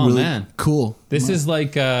 Oh, Oh, really? man. Cool. This is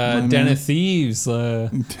like Den man. of Thieves.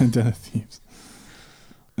 Den of Thieves.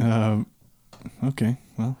 Okay.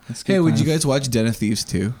 Well, let's Hey, keep would you playing. guys watch Den of Thieves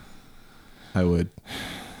too? I would.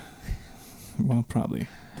 Well, probably.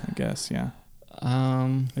 I guess. Yeah.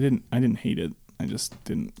 Um, I didn't hate it. I just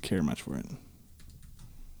didn't care much for it.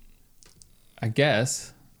 I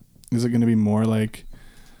guess. Is it going to be more like,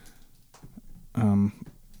 I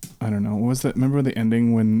don't know. What was that? Remember the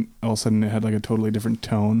ending when all of a sudden it had like a totally different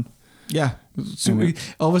tone? Yeah. So And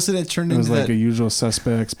all of a sudden it turned It was into like that. a Usual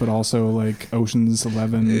Suspects, but also like Ocean's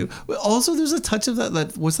 11. Also, there's a touch of that.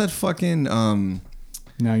 That what's that fucking?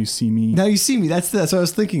 Now You See Me. Now You See Me. That's what I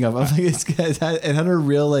was thinking of. I was like, it had a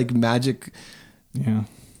real like magic. Yeah.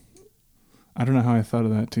 I don't know how I thought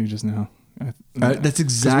of that too just now. That's 'Cause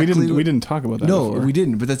exactly. we didn't talk about that. No, before. we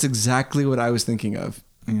didn't. But that's exactly what I was thinking of.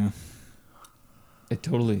 Yeah. It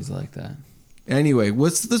totally is like that. Anyway,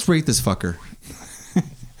 let's rate this fucker.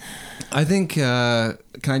 I think. Can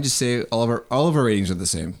I just say all of our ratings are the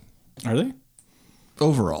same Are they?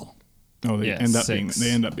 overall. Oh, they Yeah, end up 6.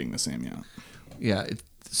 being the same. Yeah. Yeah.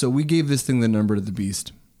 So we gave this thing the number to the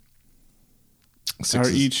beast.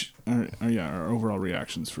 Our overall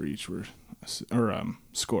reactions for each were,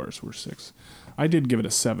 scores were 6. I did give it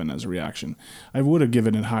a 7 as a reaction. I would have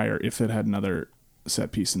given it higher if it had another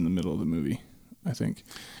set piece in the middle of the movie. I think,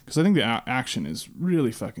 because I think the action is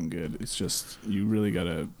really fucking good. It's just you really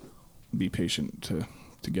gotta be patient to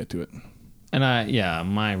get to it. And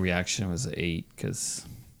my reaction was 8 because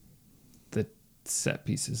the set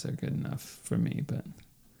pieces are good enough for me.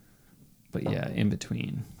 But yeah, in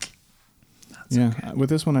between. With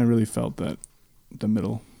this one, I really felt that the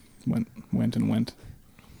middle went.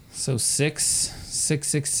 So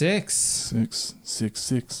 666.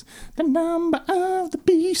 666, the number of the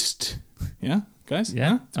beast. Yeah, guys.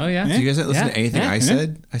 Yeah. Oh yeah. Do you guys not listen Yeah. to anything Yeah. I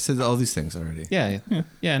said? I said all these things already. Yeah. No,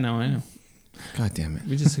 I know. God damn it.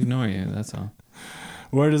 We just ignore you. That's all.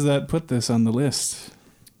 Where does that put this on the list?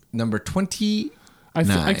 Number 20. I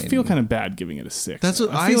Nine. feel kind of bad giving it a 6. That's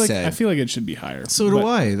what I feel said. I feel like it should be higher. So do but,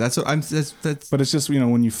 I. That's what I'm. That's. But it's just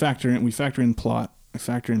when you factor in plot,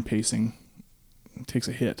 factor in pacing, it takes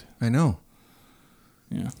a hit. I know.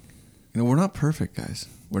 Yeah, We're not perfect, guys.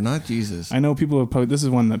 We're not Jesus. I know people will probably. This is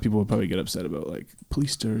one that people will probably get upset about. Like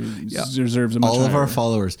Police Story deserves a much all of our higher.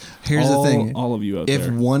 followers. Here's the thing. all of you out If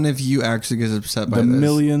there, one of you actually gets upset by the this,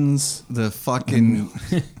 millions. the fucking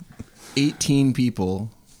 18 people.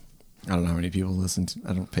 I don't know how many people listen to.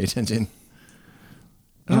 I don't pay attention.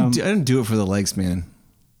 I don't do it for the likes, man.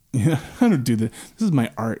 Yeah, I don't do that. This is my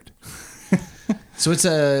art. So it's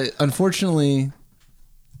unfortunately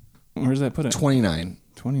Where's that put it? 29.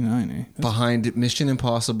 29, eh? That's, Behind Mission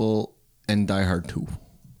Impossible and Die Hard 2.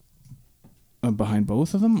 behind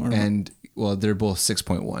both of them? Or And, well, they're both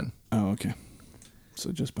 6.1. Oh, okay.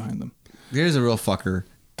 So just behind them. Here's a real fucker.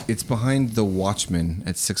 It's behind The Watchmen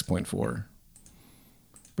at 6.4.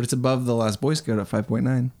 But it's above The Last Boy Scout at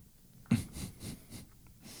 5.9.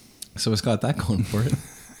 So it's got that going for it.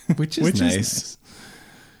 Which is nice.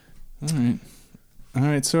 All right. All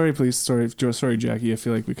right. Sorry, please. Sorry, Jackie. I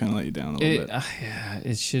feel like we kind of let you down a little bit. Yeah,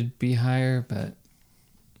 it should be higher, but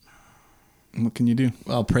What can you do?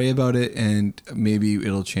 I'll pray about it and maybe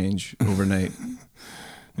it'll change overnight.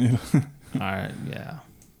 Yeah. all right, yeah,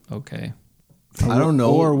 okay. I don't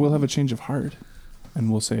know. Or we'll have a change of heart, and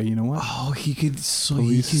we'll say, you know what? Oh, he could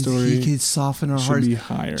Police story he could soften our should hearts be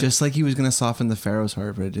higher. just like he was going to soften the Pharaoh's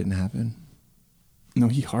heart, but it didn't happen. No,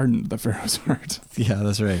 he hardened the Pharaoh's heart. Yeah,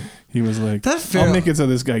 that's right. He was like, That Pharaoh- I'll make it so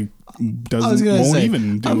this guy I'm won't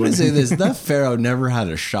even do going it. to say this. That Pharaoh never had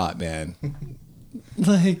a shot, man.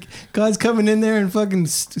 Like, God's coming in there and fucking,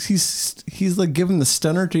 he's like giving the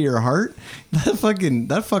stunner to your heart. That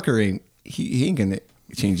fucker ain't, he ain't going to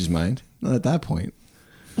change his mind. Not at that point.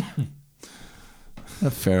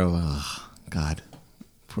 That Pharaoh, oh, God.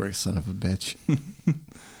 Poor son of a bitch.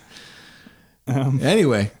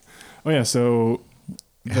 Anyway. Oh, yeah, so...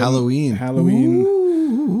 Halloween.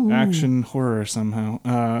 Halloween action horror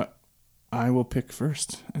somehow. I will pick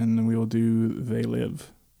first, and then we will do They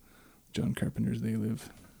Live. John Carpenter's They Live.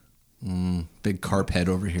 Big carp head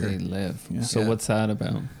over here. They live. Yeah. So Yeah. what's that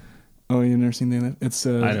about? Oh, you never seen They Live? It's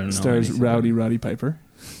I don't know stars anything Roddy Piper.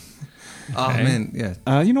 Oh, Okay. man.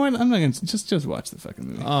 Yeah. You know what? I'm not gonna just watch the fucking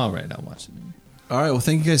movie. All right, I'll watch it. All right. Well,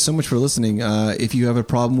 thank you guys so much for listening. If you have a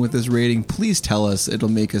problem with this rating, please tell us. It'll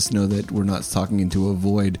make us know that we're not talking into a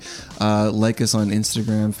void. Like us on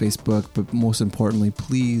Instagram, Facebook, but most importantly,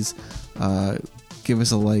 please give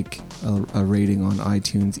us a a rating on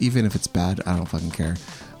iTunes, even if it's bad. I don't fucking care.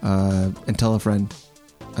 And tell a friend.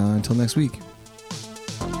 Until next week.